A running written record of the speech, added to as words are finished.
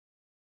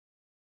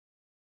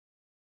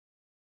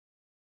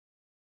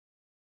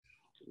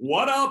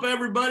What up,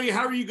 everybody?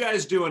 How are you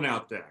guys doing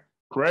out there?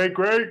 Great.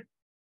 Good,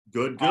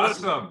 good.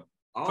 Awesome.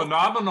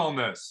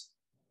 Phenomenalness.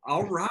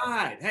 All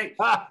right. Hey,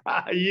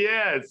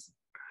 Yes.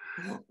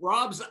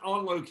 Rob's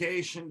on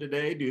location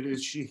today, dude.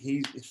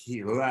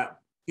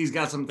 He's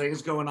got some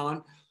things going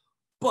on.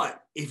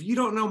 But if you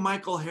don't know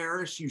Michael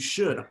Harris, you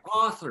should.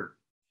 Author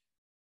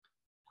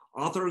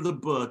of the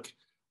book,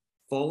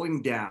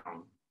 Falling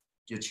Down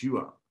Gets You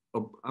Up.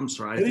 Oh, I'm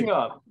sorry. Getting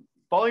up.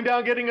 Falling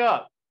down, getting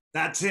up.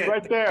 That's it.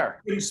 Right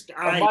there.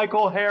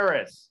 Michael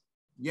Harris.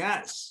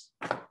 Yes.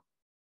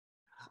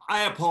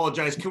 I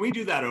apologize. Can we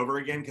do that over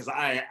again? Because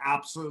I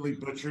absolutely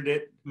butchered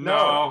it.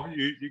 No,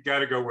 you got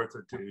to go with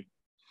it, dude.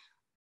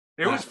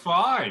 It was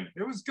fine.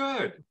 It was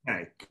good.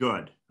 Okay,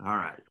 good. All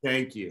right.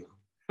 Thank you.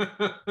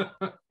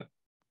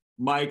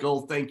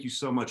 Michael, thank you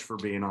so much for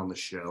being on the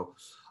show.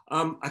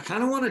 I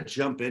kind of want to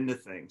jump into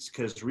things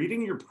because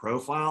reading your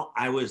profile,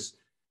 I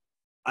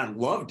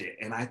loved it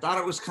and I thought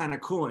it was kind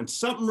of cool. And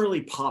something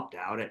really popped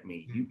out at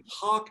me. You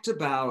talked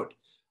about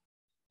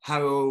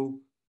how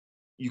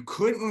you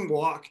couldn't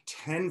walk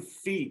 10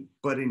 feet,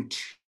 but in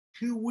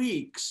 2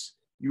 weeks,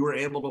 you were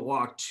able to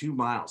walk 2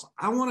 miles.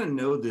 I want to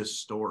know this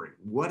story.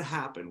 What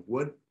happened?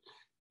 What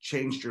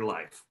changed your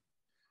life?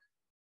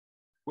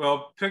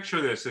 Well,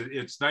 picture this.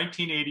 It's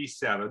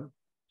 1987.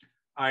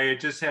 I had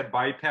just had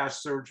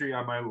bypass surgery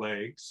on my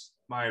legs.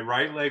 My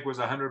right leg was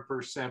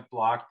 100%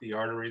 blocked, the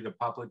artery, the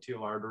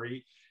popliteal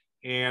artery,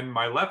 and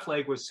my left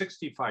leg was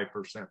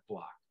 65%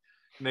 blocked.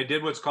 And they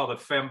did what's called a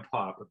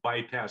FemPop, a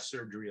bypass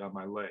surgery on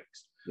my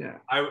legs. Yeah.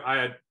 I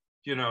had,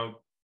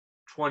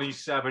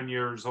 27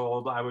 years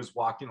old. I was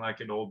walking like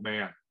an old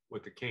man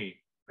with a cane.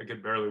 I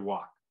could barely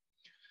walk,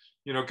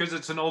 because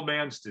it's an old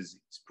man's disease,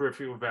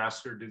 peripheral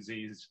vascular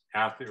disease,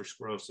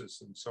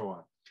 atherosclerosis, and so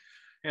on.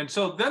 And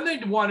so then they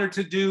wanted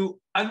to do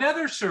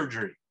another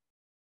surgery.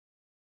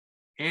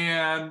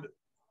 And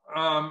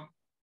I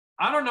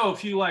don't know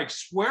if you like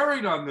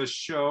swearing on this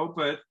show,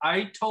 but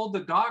I told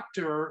the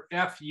doctor,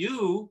 F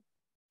you,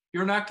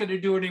 you're not going to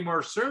do any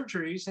more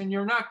surgeries and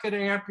you're not going to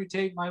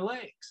amputate my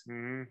legs.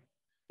 Mm-hmm.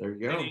 There you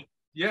go.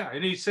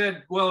 And he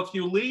said, well, if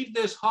you leave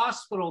this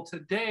hospital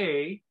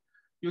today,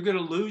 you're going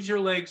to lose your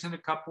legs in a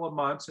couple of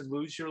months and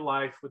lose your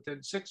life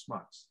within 6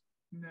 months.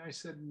 And I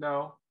said,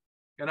 no.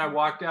 And I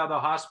walked out of the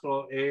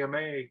hospital, AMA,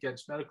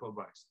 against medical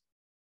advice.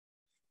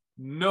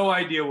 No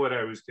idea what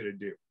I was going to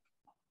do.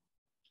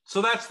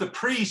 So that's the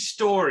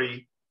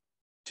pre-story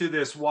to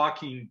this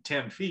walking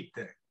 10 feet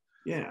thing.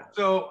 Yeah.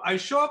 So I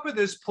show up at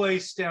this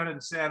place down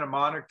in Santa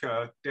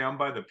Monica, down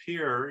by the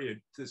pier,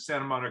 the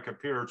Santa Monica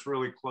Pier. It's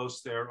really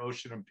close there,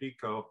 Ocean and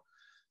Pico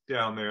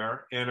down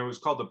there. And it was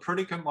called the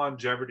Pritikin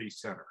Longevity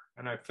Center.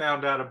 And I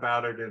found out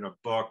about it in a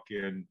book.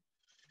 And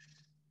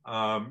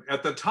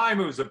at the time,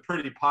 it was a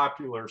pretty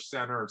popular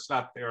center. It's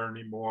not there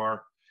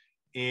anymore.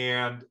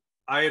 And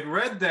I had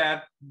read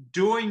that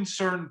doing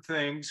certain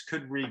things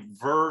could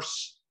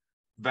reverse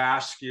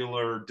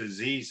vascular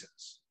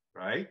diseases,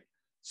 right?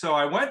 So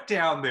I went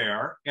down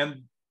there,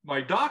 and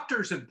my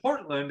doctors in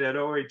Portland at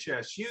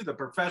OHSU, the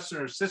professor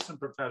and assistant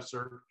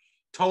professor,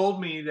 told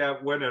me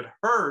that when it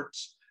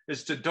hurts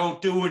is to don't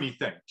do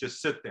anything,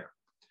 just sit there.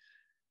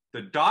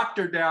 The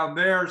doctor down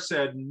there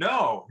said,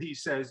 no, he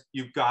says,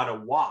 you've got to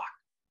walk.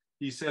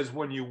 He says,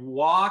 when you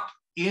walk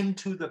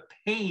into the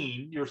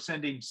pain, you're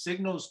sending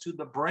signals to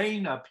the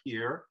brain up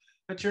here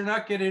that you're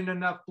not getting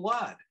enough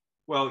blood.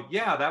 Well,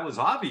 yeah, that was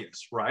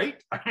obvious,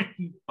 right?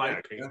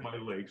 My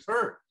legs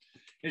hurt.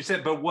 He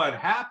said, but what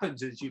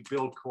happens is you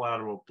build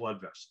collateral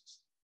blood vessels.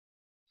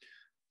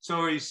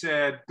 So he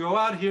said, go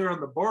out here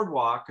on the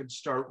boardwalk and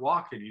start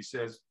walking. He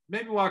says,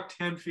 maybe walk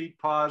 10 feet,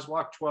 pause,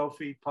 walk 12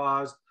 feet,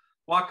 pause,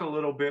 walk a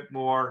little bit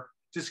more,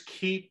 just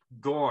keep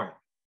going,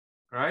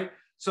 right?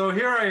 So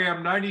here I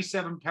am,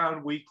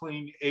 97-pound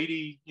weakling,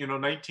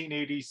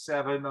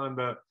 1987 on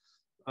the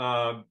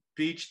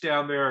beach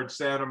down there at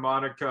Santa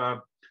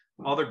Monica,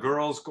 all the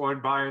girls going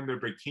by in their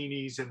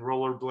bikinis and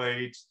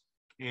rollerblades.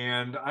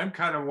 And I'm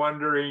kind of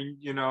wondering,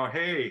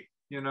 hey,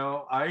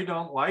 I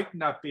don't like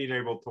not being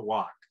able to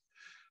walk.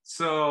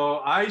 So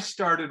I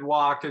started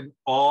walking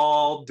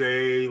all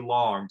day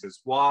long,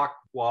 just walk,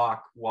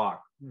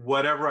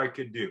 whatever I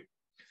could do.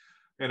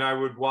 And I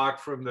would walk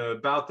from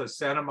about the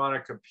Santa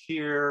Monica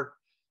Pier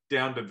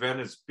down to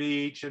Venice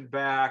Beach and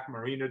back,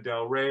 Marina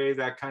del Rey,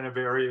 that kind of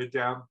area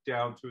down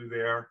through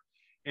there.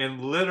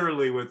 And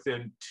literally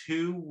within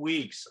 2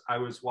 weeks, I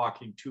was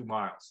walking 2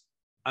 miles,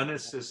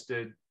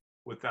 unassisted,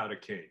 without a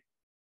cane.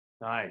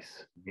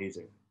 Nice.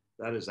 Amazing.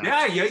 That is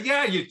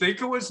yeah. You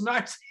think it was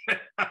nice?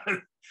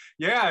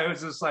 Yeah, it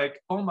was just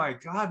like, oh my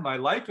God, my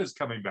life is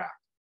coming back.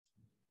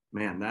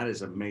 Man, that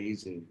is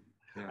amazing.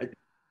 Yeah.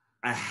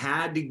 I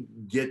had to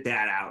get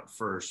that out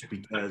first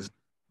because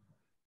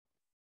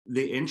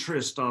the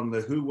interest on the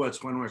who,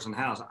 what's, when, where's, and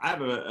how's. I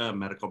have a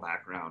medical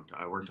background.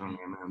 I worked on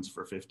ambulance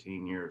for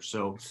 15 years.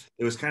 So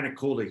it was kind of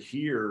cool to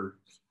hear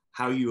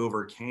how you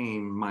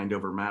overcame mind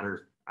over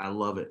matter. I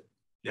love it.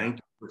 Yeah. Thank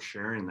you for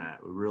sharing that.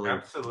 We really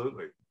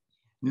Absolutely.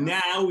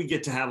 Now we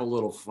get to have a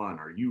little fun.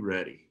 Are you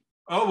ready?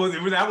 Oh,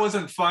 well, that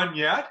wasn't fun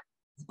yet?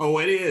 Oh,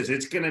 it is.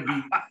 It's going to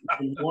be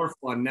even more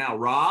fun now.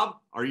 Rob,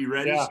 are you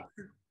ready? Yeah.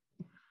 Sir?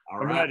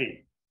 All I'm right.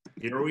 ready.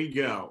 Here we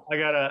go. I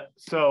gotta,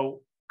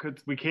 so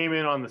because we came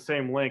in on the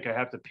same link, I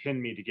have to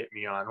pin me to get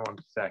me on. 1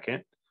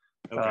 second.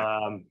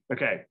 Okay.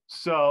 Okay.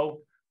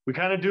 So we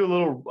kind of do a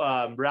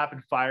little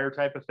rapid fire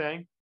type of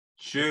thing.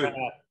 Shoot.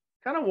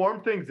 Kind of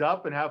warm things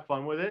up and have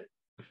fun with it.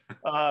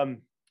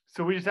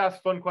 So we just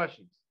ask fun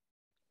questions.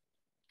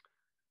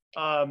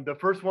 The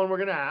first one we're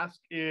going to ask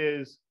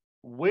is,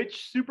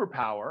 which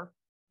superpower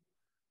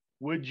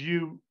would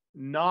you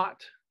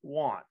not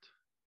want?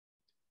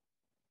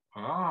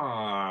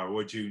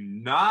 Would you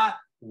not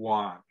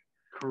want?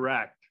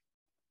 Correct.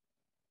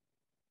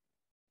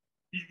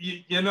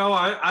 You know,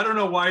 I don't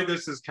know why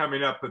this is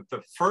coming up, but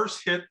the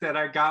first hit that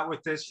I got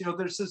with this, you know,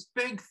 there's this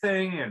big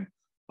thing, and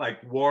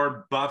like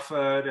Warren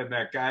Buffett and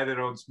that guy that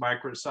owns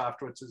Microsoft,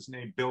 what's his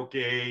name, Bill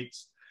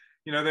Gates,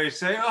 you know, they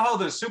say, oh,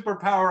 the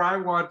superpower I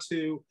want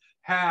to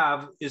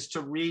have is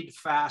to read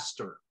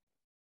faster.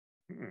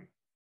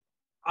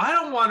 I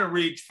don't want to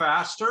read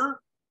faster.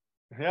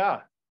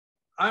 Yeah.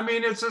 I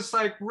mean, it's just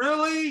like,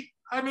 really?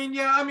 I mean,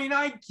 yeah, I mean,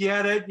 I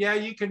get it. Yeah,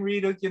 you can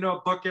read a, you know,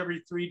 a book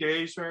every 3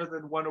 days rather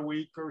than one a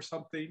week or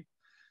something.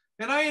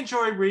 And I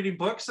enjoy reading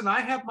books, and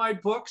I have my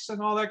books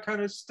and all that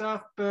kind of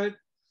stuff, but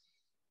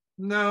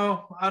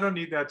no, I don't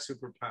need that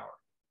superpower.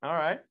 All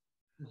right.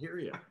 I hear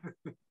you.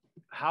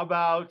 How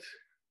about,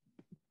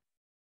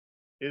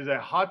 is a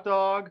hot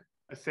dog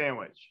a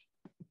sandwich?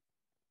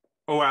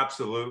 Oh,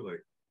 absolutely.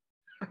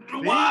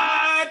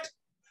 What?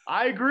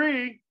 I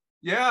agree.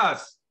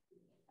 Yes.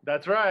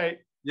 That's right.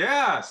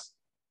 Yes.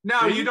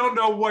 Now, See? you don't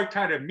know what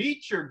kind of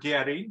meat you're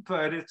getting,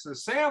 but it's a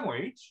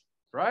sandwich.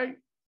 Right.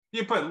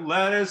 You put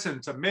lettuce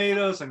and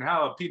tomatoes and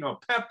jalapeno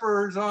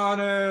peppers on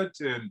it,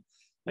 and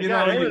I you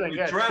got know, everything. you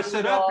Got dress chili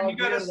it up and dog, you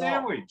got get a it all.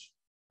 sandwich.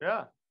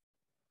 Yeah.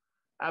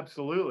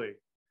 Absolutely.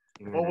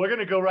 Well, we're going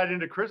to go right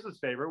into Chris's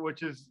favorite,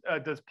 which is,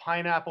 does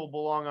pineapple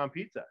belong on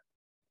pizza?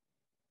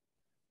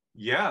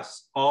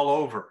 Yes, all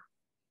over.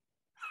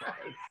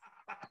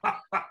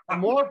 The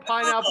more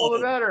pineapple, the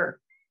better.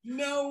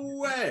 No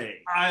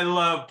way. I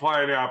love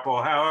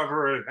pineapple.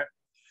 However,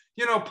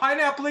 you know,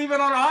 pineapple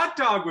even on a hot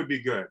dog would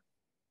be good.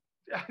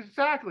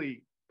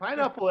 Exactly.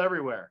 Pineapple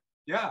everywhere.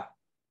 Yeah.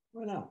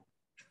 Why not?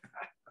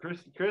 Chris,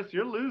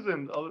 you're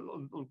losing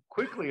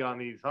quickly on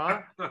these,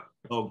 huh?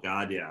 Oh,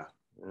 God, yeah.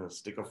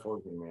 Stick a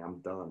fork in me. I'm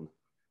done.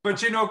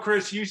 But you know,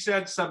 Chris, you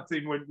said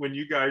something when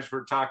you guys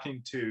were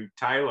talking to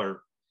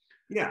Tyler.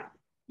 Yeah.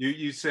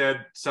 You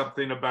said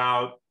something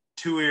about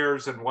 2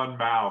 ears and 1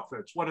 mouth.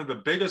 It's one of the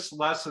biggest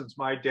lessons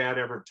my dad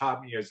ever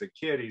taught me as a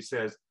kid. He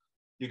says,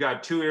 you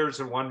got 2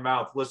 ears and 1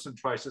 mouth, listen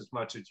twice as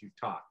much as you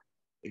talk.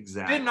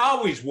 Exactly. Didn't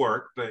always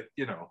work, but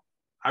you know,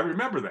 I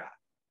remember that.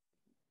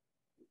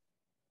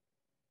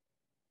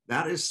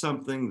 That is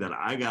something that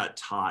I got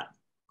taught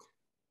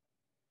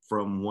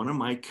from one of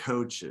my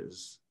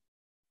coaches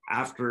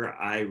after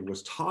I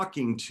was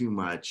talking too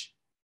much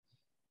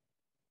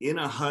in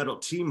a huddle,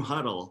 team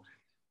huddle,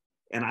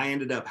 and I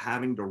ended up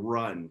having to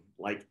run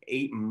like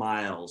 8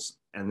 miles.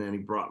 And then he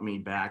brought me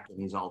back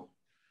and he's all,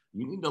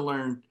 you need to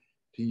learn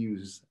to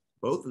use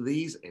both of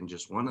these and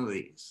just one of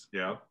these.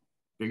 Yeah.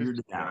 Figured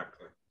it out.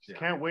 Exactly. Yeah.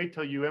 Can't wait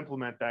till you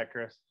implement that,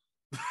 Chris.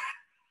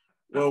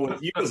 Well,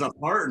 with you as a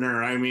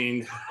partner, I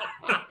mean.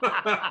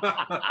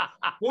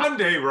 One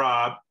day,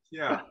 Rob.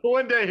 Yeah.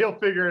 One day he'll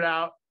figure it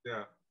out.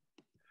 Yeah.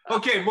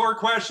 Okay, more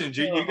questions.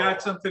 You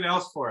got something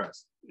else for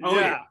us? Oh,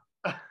 yeah.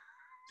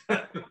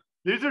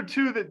 These are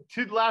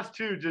last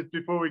two, just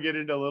before we get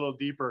into a little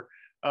deeper,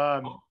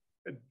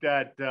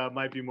 that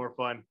might be more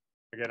fun.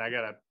 Again, I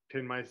got to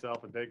pin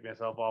myself and take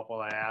myself off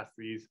while I ask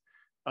these.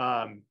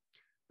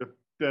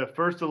 The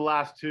first of the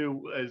last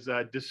two is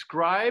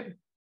describe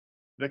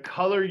the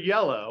color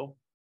yellow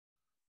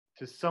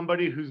to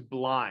somebody who's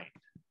blind.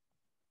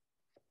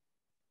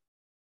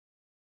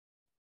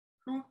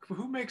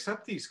 Who makes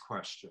up these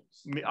questions?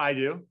 I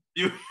do.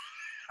 You.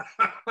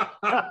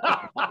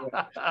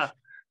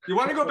 You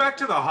want to go back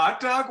to the hot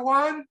dog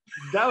one?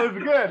 That was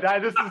good.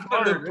 This is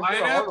harder.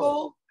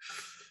 Pineapple?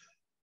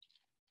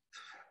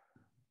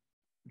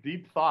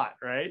 Deep thought,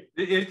 right?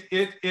 It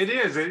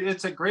is.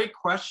 It's a great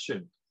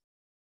question.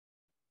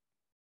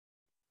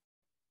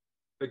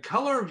 The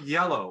color of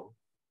yellow.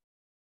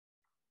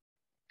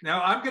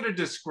 Now I'm going to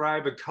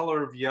describe a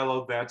color of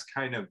yellow that's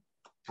kind of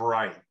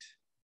bright.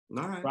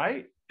 All right.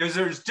 Right? Because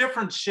there's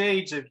different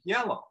shades of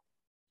yellow.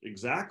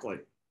 Exactly.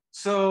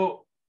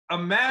 So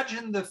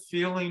imagine the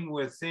feeling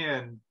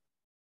within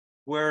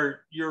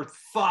where your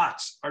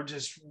thoughts are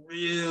just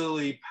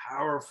really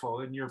powerful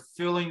and you're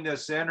feeling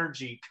this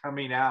energy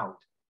coming out.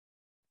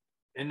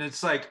 And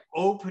it's like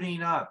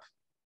opening up.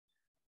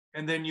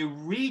 And then you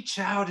reach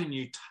out and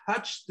you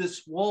touch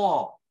this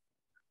wall.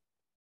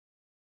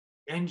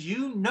 And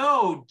you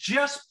know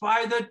just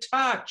by the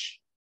touch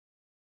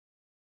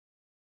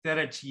that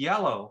it's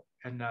yellow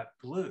and not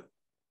blue.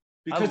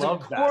 Because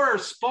it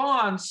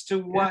corresponds to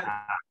what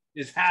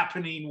is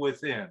happening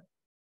within.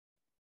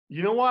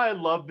 You know why I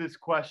love this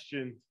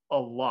question a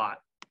lot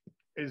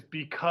is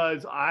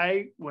because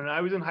when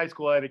I was in high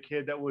school, I had a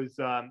kid that was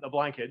a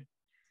blind kid,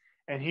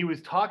 and he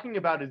was talking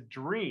about his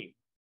dream.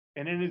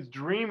 And in his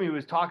dream, he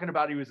was talking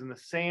about he was in the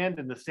sand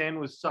and the sand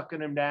was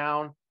sucking him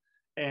down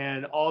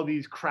and all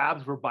these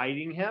crabs were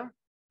biting him.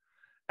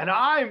 And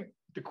I've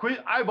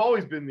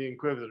always been the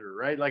inquisitor,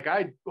 right? Like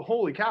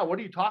holy cow, what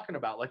are you talking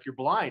about? Like, you're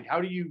blind.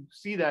 How do you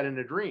see that in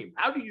a dream?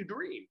 How do you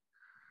dream?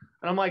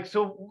 And I'm like,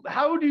 so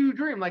how do you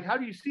dream? Like, how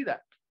do you see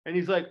that? And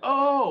he's like,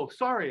 oh,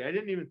 sorry, I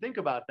didn't even think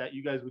about that.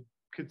 You guys would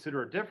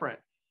consider it different.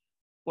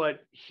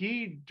 But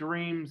he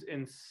dreams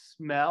in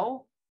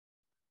smell,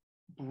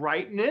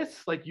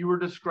 brightness, like you were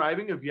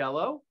describing of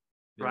yellow,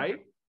 right?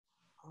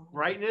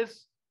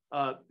 Brightness,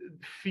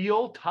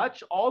 feel,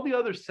 touch, all the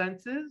other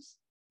senses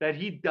that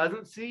he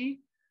doesn't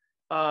see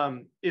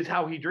is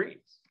how he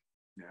dreams.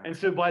 Yeah. And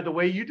so by the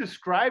way you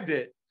described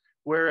it,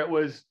 where it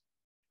was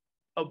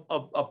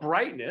a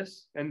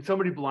brightness, and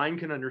somebody blind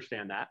can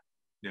understand that.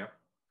 Yeah.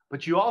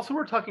 But you also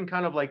were talking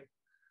kind of like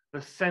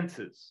the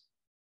senses.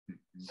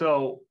 Mm-hmm.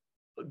 So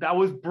that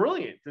was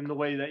brilliant in the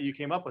way that you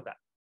came up with that.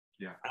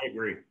 Yeah, I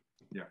agree.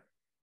 Yeah.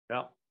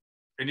 Yeah.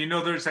 And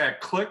there's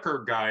that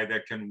clicker guy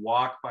that can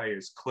walk by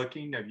his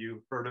clicking. Have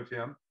you heard of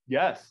him?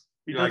 Yes.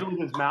 He does it with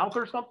his mouth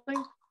or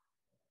something.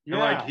 Yeah.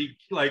 Like he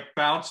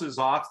bounces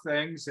off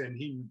things and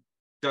he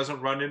doesn't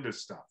run into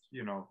stuff.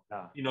 Yeah.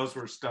 He knows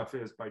where stuff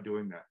is by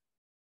doing that.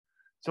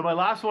 So my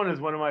last one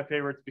is one of my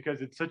favorites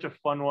because it's such a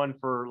fun one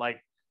for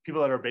like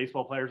people that are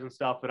baseball players and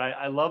stuff. But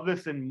I love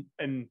this in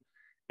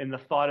the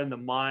thought and the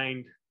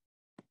mind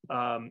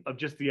of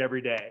just the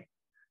everyday.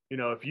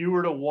 If you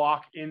were to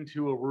walk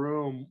into a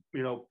room,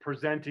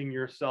 presenting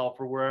yourself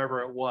or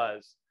wherever it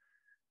was,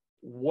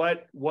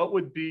 what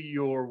would be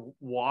your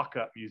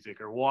walk-up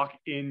music or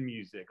walk-in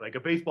music? Like a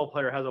baseball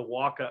player has a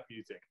walk-up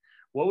music.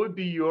 What would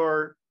be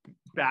your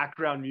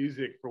background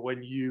music for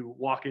when you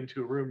walk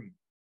into a room?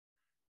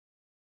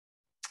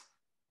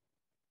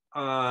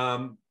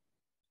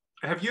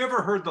 Have you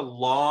ever heard the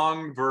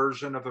long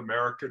version of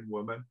American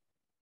Woman?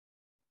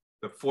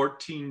 The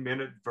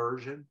 14-minute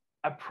version?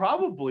 I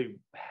probably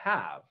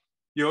have.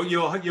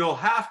 You'll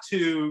have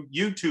to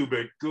YouTube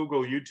it,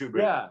 Google YouTube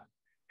it, yeah,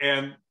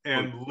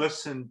 and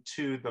listen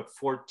to the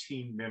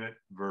 14-minute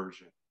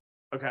version.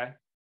 Okay.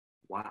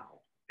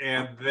 Wow.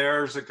 And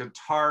there's a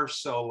guitar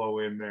solo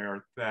in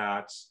there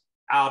that's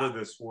out of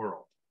this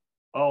world.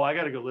 Oh, I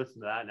got to go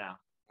listen to that now.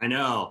 I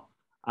know.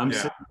 I'm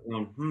sitting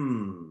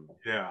going,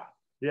 Yeah.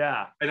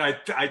 Yeah. And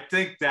I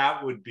think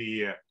that would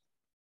be it.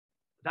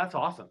 That's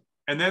awesome.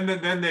 And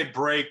then they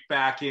break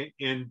back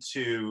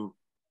into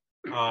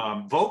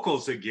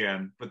vocals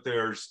again, but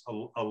there's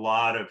a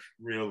lot of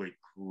really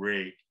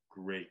great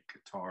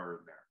guitar in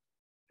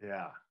there.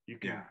 Yeah, you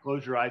can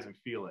close your eyes and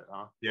feel it,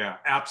 huh? Yeah,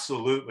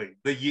 absolutely.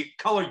 The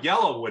color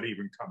yellow would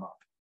even come up.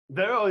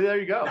 There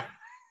you go.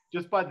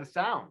 Just by the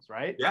sounds,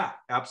 right? Yeah,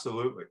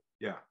 absolutely.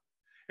 Yeah.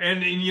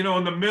 And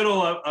in the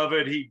middle of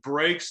it, he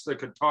breaks the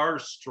guitar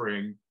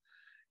string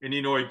and,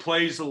 he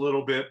plays a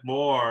little bit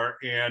more,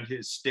 and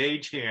his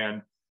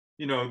stagehand,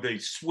 they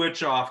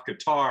switch off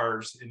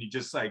guitars and he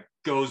just like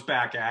goes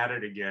back at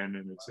it again.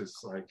 And it's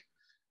just like,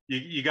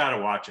 you got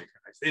to watch it,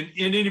 guys. And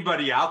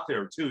anybody out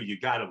there too, you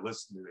got to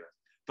listen to this,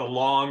 the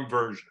long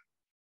version.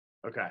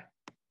 Okay.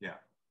 Yeah.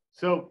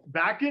 So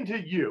back into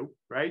you,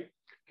 right?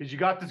 Because you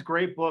got this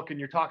great book and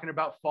you're talking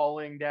about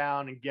falling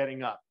down and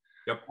getting up.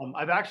 Yep.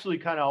 I've actually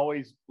kind of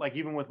always, like,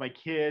 even with my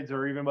kids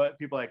or even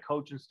people I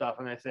coach and stuff,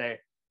 and I say,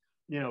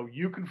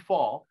 you can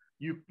fall.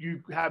 You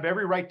have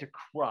every right to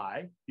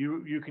cry.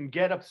 You can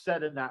get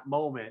upset in that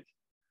moment,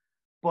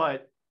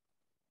 but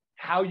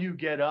how you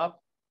get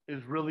up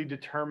is really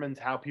determines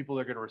how people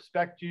are going to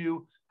respect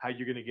you, how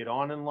you're going to get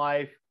on in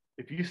life.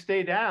 If you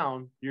stay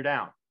down, you're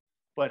down.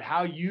 But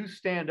how you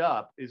stand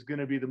up is going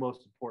to be the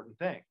most important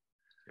thing.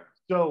 Yeah.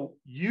 So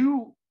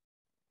you,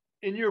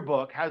 in your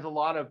book, has a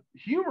lot of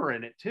humor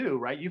in it too,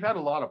 right? You've had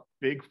a lot of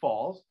big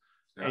falls,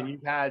 and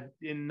you've had,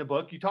 in the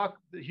book, you talk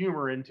the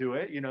humor into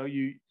it,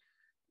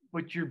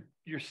 but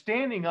you're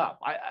standing up.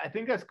 I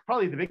think that's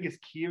probably the biggest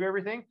key of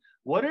everything.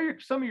 What are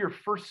some of your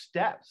first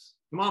steps?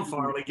 Come on,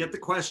 Farley, get the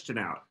question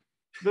out.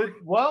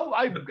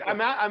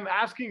 I'm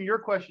asking your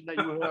question that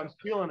I'm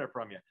stealing it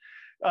from you.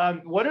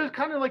 What is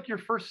kind of like your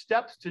first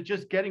steps to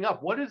just getting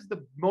up? What is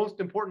the most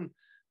important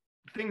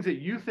things that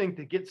you think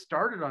to get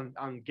started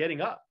on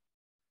getting up?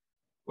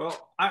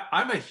 Well,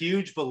 I'm a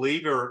huge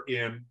believer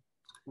in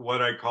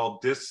what I call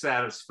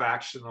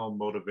dissatisfactional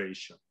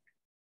motivation.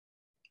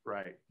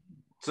 Right.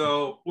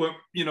 So,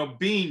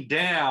 being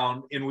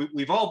down, and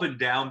we've all been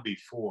down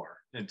before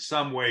in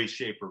some way,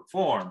 shape, or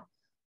form.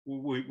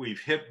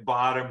 We've hit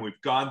bottom,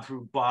 we've gone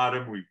through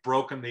bottom, we've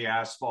broken the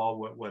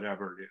asphalt,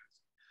 whatever it is.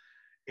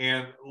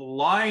 And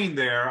lying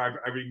there,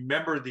 I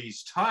remember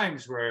these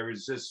times where I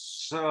was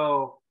just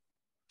so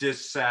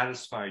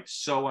dissatisfied,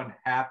 so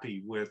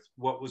unhappy with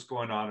what was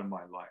going on in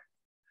my life.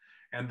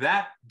 And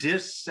that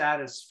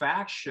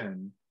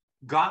dissatisfaction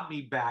got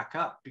me back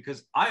up,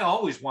 because I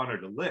always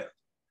wanted to live,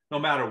 no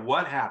matter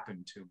what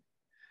happened to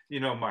me.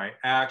 My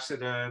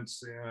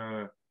accidents,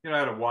 I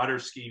had a water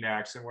skiing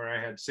accident where I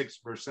had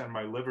 60% of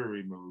my liver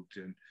removed.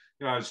 And,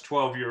 I was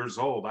 12 years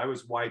old. I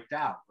was wiped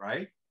out,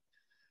 right?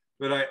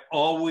 But I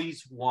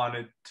always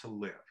wanted to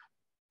live.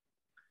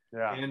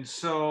 Yeah. And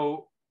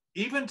so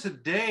even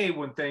today,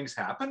 when things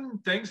happen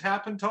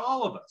to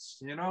all of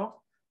us,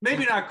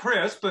 maybe not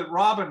Chris, but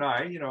Rob and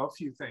I, a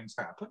few things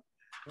happen.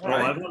 Well,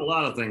 I've had a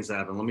lot of things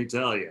happen. Let me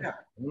tell you. Yeah.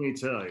 Let me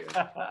tell you.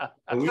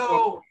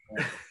 So,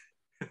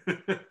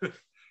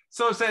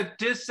 so it's that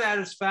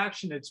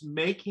dissatisfaction. It's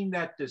making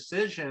that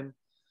decision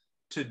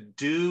to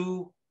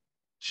do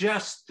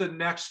just the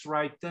next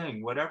right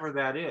thing, whatever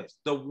that is.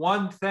 The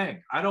one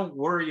thing. I don't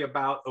worry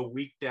about a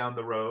week down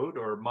the road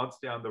or a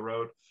month down the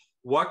road.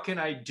 What can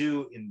I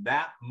do in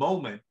that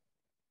moment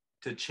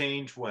to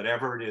change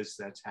whatever it is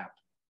that's happening?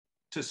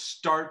 To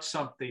start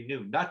something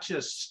new, not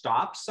just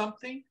stop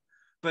something,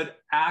 but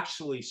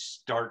actually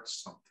start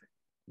something.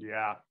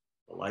 Yeah.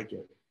 I like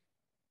it.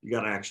 You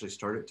got to actually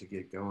start it to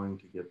get going,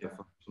 to get the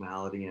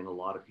functionality. And a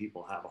lot of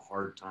people have a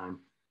hard time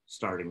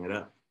starting it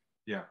up.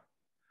 Yeah.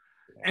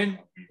 And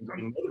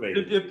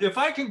if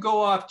I can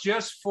go off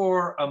just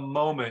for a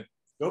moment.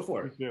 Go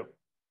for it.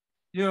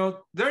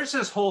 There's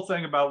this whole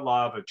thing about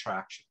law of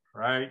attraction,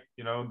 right?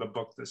 The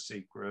book, The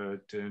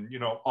Secret, and,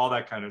 all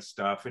that kind of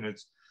stuff. And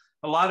it's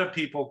a lot of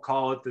people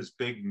call it this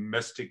big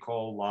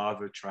mystical law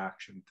of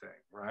attraction thing,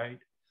 right?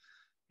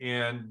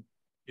 And,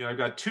 I've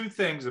got two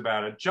things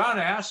about it. John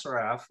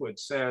Assaraf, which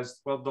says,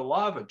 well, the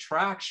law of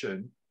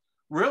attraction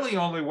really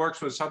only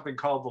works with something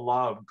called the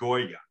law of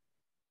Goya.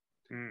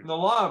 The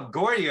law of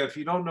Goya, if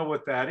you don't know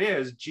what that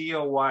is,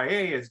 Goya,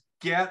 is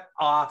get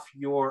off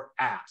your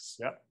ass.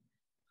 Yep.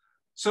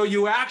 So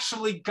you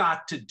actually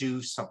got to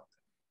do something,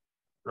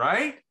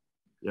 right?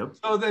 Yep.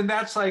 So then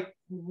that's like,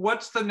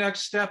 what's the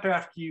next step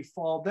after you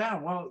fall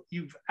down? Well,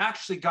 you've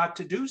actually got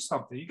to do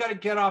something. You got to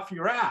get off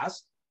your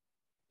ass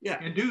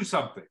and do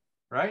something,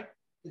 right?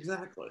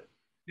 Exactly.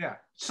 Yeah.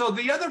 So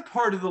the other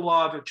part of the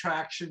law of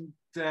attraction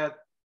that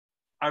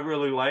I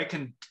really like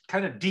and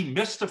kind of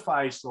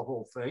demystifies the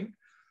whole thing.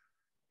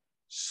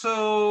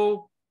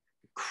 So,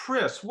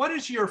 Chris, what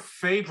is your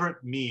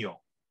favorite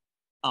meal?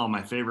 Oh,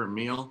 my favorite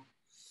meal?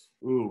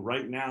 Ooh,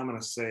 right now I'm going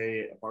to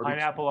say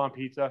pineapple on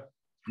pizza.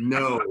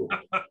 No.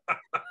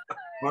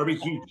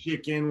 Barbecue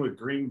chicken with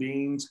green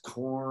beans,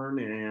 corn,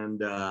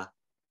 and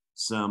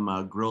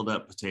some grilled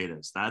up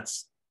potatoes.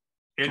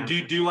 And do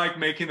you like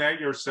making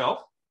that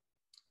yourself?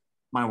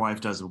 My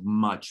wife does a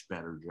much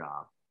better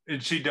job.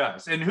 And she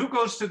does. And who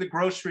goes to the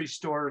grocery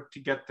store to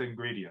get the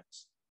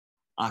ingredients?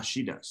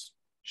 She does.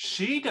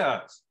 She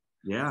does.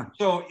 Yeah.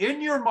 So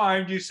in your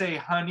mind, you say,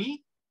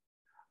 honey,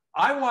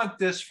 I want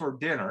this for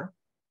dinner.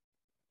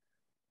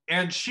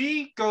 And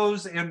she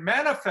goes and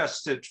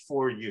manifests it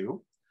for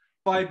you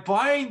by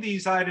buying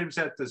these items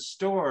at the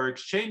store,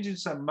 exchanging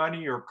some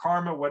money or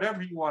karma,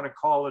 whatever you want to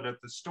call it,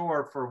 at the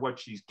store for what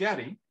she's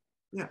getting.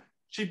 Yeah.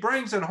 She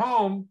brings it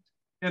home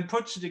and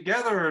puts it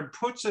together and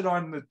puts it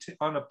on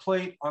a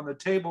plate on the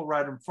table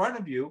right in front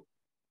of you.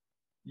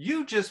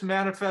 You just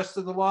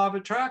manifested the law of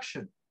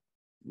attraction.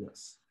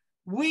 Yes.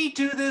 We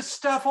do this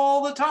stuff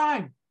all the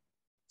time.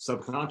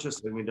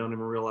 Subconsciously, we don't even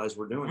realize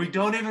we're doing it. We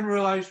don't even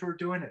realize we're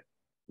doing it.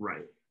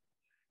 Right.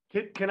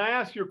 Can I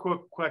ask you a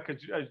quick question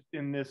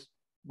in this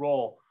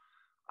role?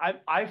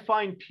 I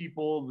find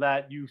people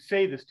that you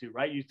say this to,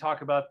 right? You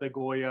talk about the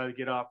Goya,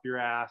 get off your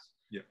ass,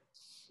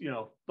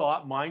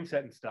 thought, mindset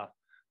and stuff.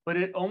 But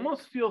it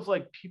almost feels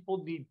like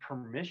people need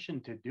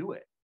permission to do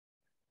it.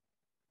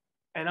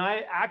 And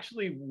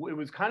it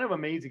was kind of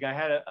amazing. I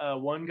had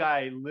one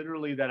guy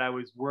literally that I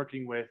was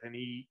working with, and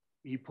he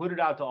put it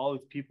out to all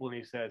his people, and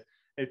he says,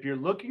 if you're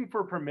looking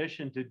for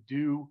permission to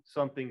do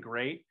something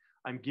great,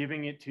 I'm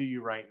giving it to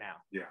you right now.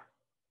 Yeah.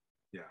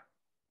 Yeah.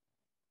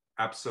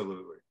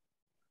 Absolutely.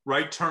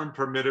 Right term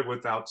permitted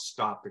without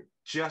stopping.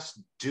 Just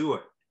do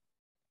it.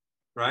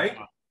 Right?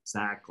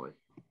 Exactly.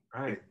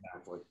 Right.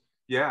 Exactly.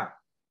 Yeah.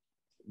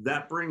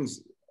 That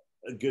brings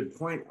a good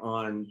point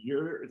on.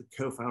 You're the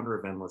co-founder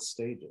of Endless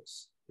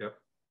Stages. Yep.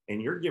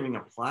 And you're giving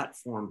a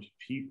platform to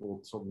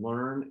people to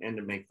learn and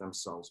to make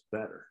themselves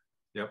better.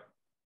 Yep.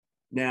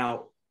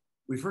 Now,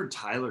 we've heard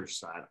Tyler's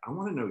side. I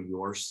want to know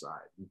your side.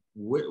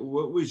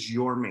 What was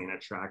your main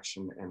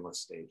attraction to Endless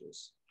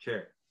Stages?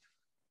 Okay.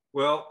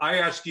 Well, I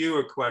asked you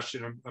a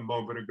question a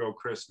moment ago,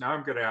 Chris. Now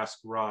I'm going to ask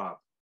Rob.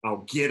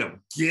 Oh, get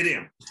him. Take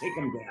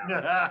him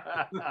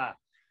down.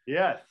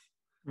 Yes.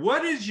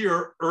 What is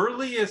your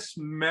earliest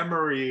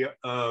memory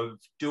of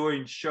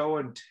doing show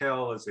and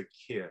tell as a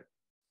kid?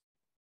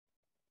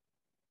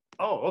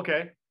 Oh,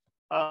 okay.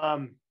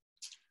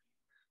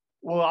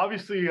 Well,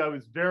 obviously I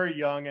was very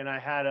young, and I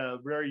had a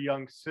very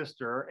young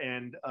sister,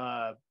 and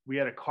we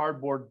had a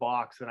cardboard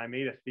box, and I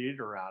made a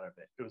theater out of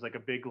it. It was like a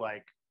big,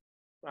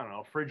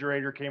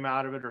 refrigerator came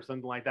out of it or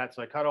something like that.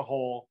 So I cut a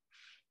hole,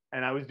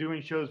 and I was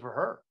doing shows for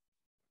her.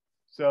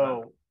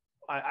 So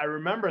I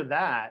remember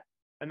that.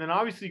 And then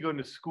obviously going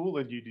to school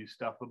and you do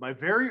stuff, but my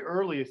very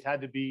earliest had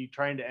to be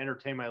trying to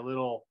entertain my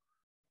little,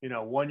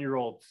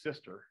 1-year-old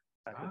sister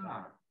at the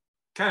time.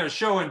 Kind of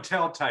show and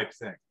tell type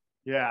thing.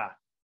 Yeah.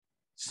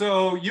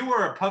 So you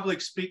were a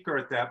public speaker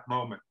at that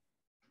moment.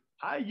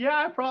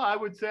 I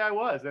would say I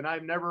was, and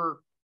I've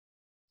never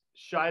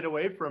shied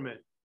away from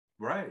it.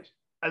 Right.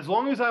 As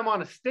long as I'm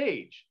on a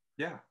stage.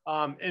 Yeah.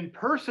 In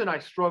person, I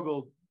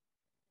struggled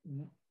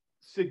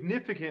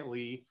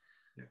significantly.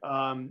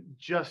 Yeah.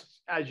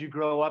 Just as you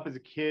grow up as a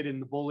kid,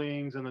 and the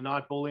bullyings and the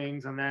not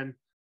bullyings, and then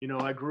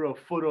I grew a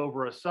foot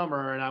over a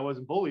summer, and I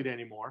wasn't bullied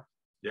anymore.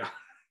 Yeah.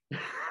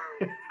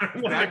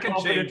 That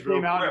can change real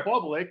quick. Out in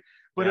public,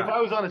 but if I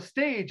was on a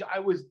stage,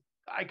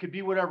 I could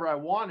be whatever I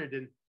wanted,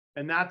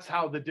 and that's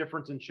how the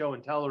difference in show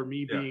and tell, or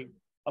me being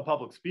a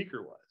public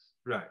speaker, was.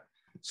 Right.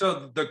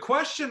 So the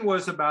question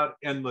was about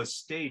endless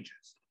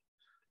stages.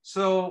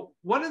 So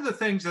one of the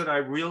things that I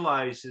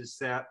realized is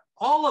that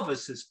all of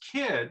us as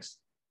kids,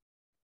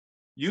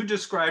 you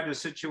described a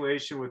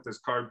situation with this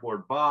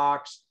cardboard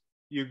box.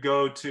 You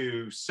go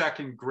to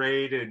second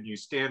grade and you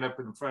stand up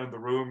in front of the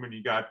room and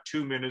you got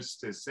 2 minutes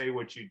to say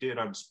what you did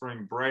on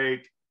spring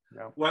break,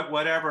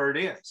 whatever it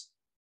is.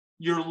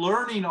 You're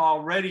learning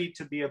already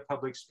to be a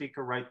public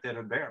speaker right then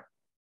and there.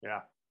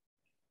 Yeah.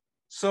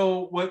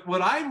 So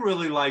what I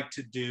really like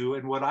to do,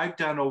 and what I've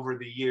done over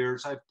the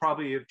years, I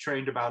probably have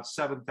trained about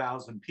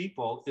 7,000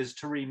 people, is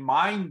to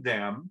remind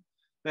them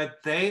that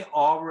they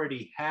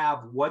already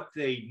have what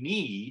they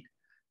need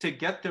to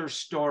get their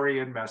story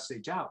and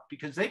message out,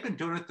 because they've been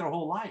doing it their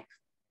whole life.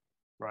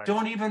 Right.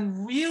 Don't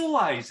even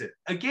realize it.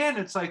 Again,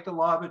 it's like the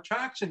law of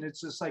attraction.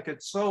 It's just like,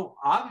 it's so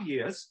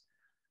obvious,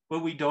 but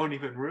we don't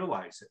even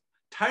realize it.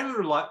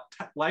 Tyler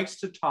likes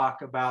to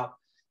talk about,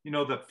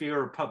 the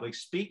fear of public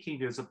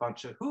speaking is a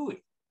bunch of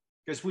hooey,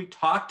 because we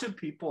talk to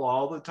people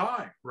all the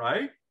time,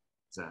 right?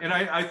 Exactly. And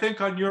I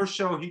think on your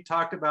show, he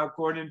talked about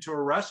going into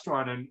a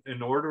restaurant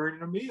and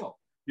ordering a meal.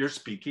 You're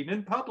speaking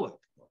in public,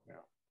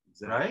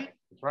 exactly. Right?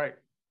 That's right.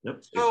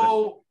 Yep.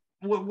 So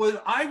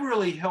what I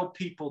really help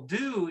people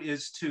do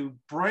is to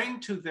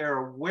bring to their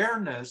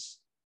awareness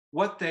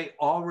what they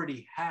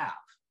already have.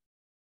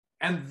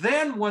 And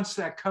then once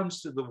that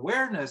comes to the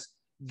awareness,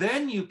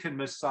 then you can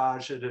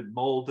massage it and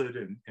mold it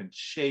and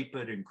shape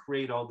it and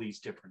create all these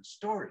different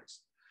stories.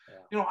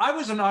 Yeah. I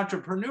was an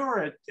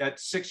entrepreneur at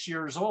 6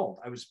 years old.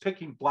 I was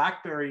picking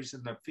blackberries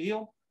in the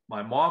field.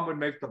 My mom would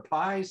make the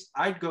pies.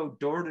 I'd go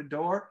door to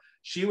door.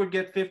 She would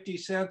get 50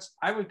 cents.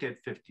 I would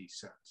get 50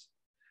 cents.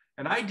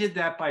 And I did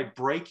that by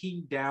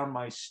breaking down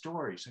my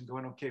stories and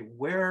going, okay,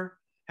 where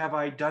have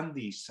I done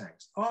these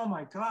things? Oh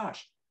my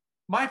gosh.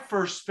 My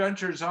first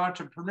venture as an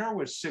entrepreneur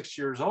was 6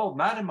 years old,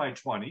 not in my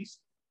 20s.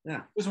 Yeah.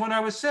 It was when I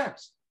was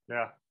 6.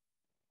 Yeah.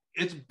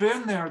 It's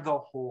been there the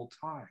whole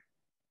time.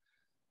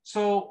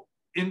 So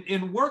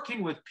in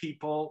working with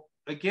people,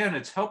 again,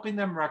 it's helping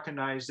them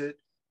recognize it.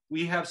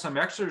 We have some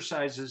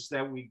exercises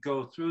that we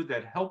go through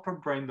that help them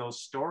bring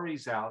those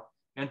stories out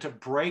and to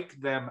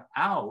break them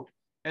out,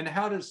 and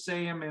how to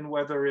say them in,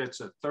 whether it's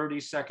a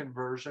 30-second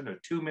version, a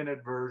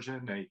 2-minute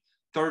version, a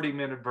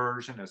 30-minute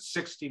version, a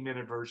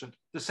 60-minute version,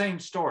 the same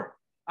story.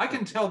 I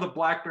can tell the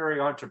BlackBerry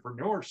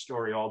entrepreneur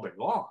story all day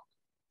long,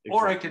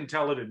 or I can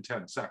tell it in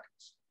 10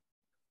 seconds.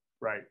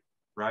 Right.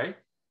 Right?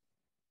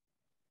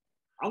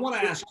 I want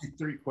to ask you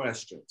 3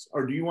 questions.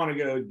 Or do you want to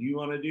go, do you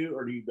want to do,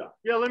 or do you go?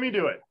 Yeah, let me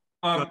do it.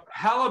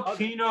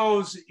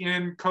 Jalapenos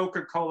in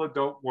Coca-Cola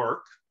don't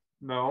work.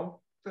 No.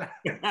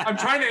 I'm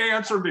trying to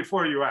answer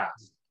before you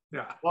ask.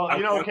 Yeah. Well,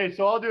 okay,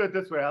 so I'll do it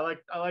this way.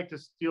 I like to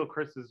steal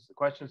Chris's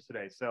questions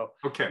today. So,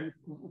 okay.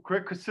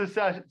 Quick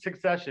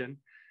succession.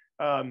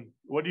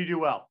 What do you do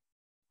well?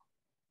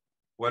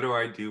 What do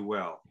I do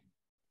well?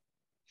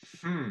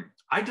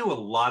 I do a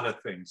lot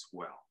of things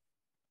well.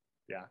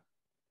 Yeah.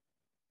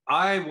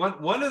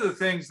 One of the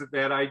things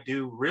that I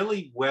do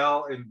really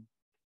well, and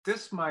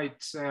this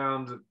might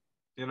sound,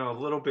 a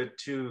little bit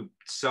too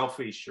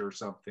selfish or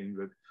something,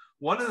 but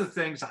one of the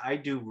things I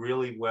do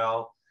really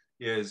well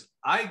is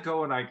I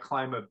go and I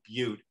climb a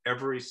butte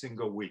every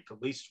single week,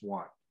 at least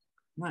one.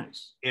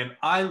 Nice. And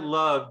I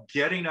love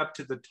getting up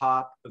to the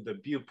top of the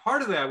butte.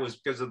 Part of that was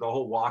because of the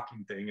whole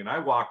walking thing, and I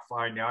walk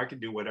fine now. I can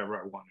do whatever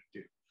I want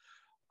to do.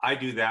 I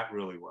do that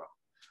really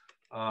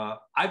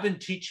well. I've been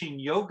teaching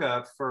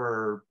yoga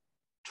for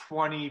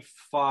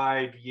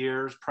 25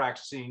 years,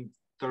 practicing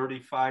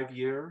 35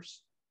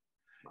 years.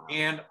 Wow.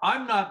 And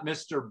I'm not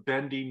Mr.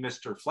 Bendy,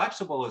 Mr.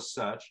 Flexible as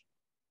such.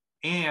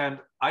 And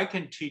I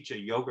can teach a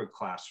yoga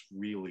class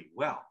really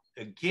well.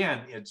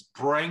 Again, it's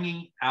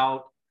bringing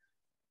out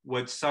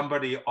what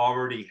somebody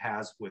already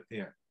has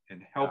within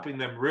and helping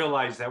them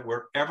realize that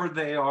wherever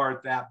they are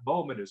at that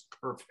moment is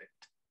perfect.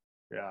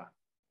 Yeah.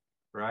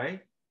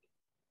 Right?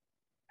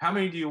 How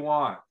many do you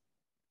want?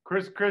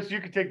 Chris, you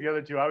can take the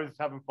other 2. I was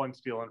having fun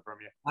stealing from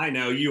you. I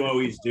know, you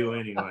always do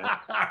anyway.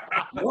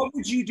 What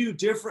would you do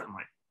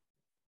differently?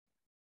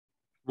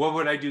 What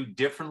would I do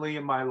differently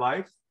in my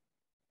life?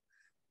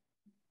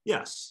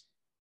 Yes.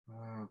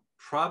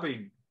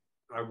 Probably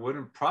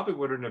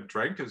wouldn't have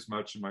drank as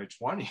much in my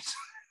 20s.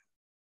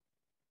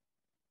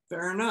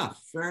 Fair enough.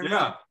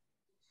 Yeah.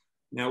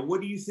 Now, what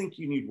do you think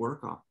you need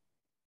work on?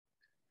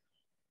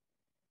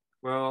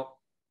 Well,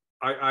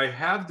 I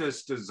have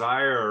this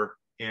desire,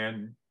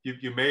 and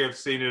you may have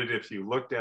seen it if you looked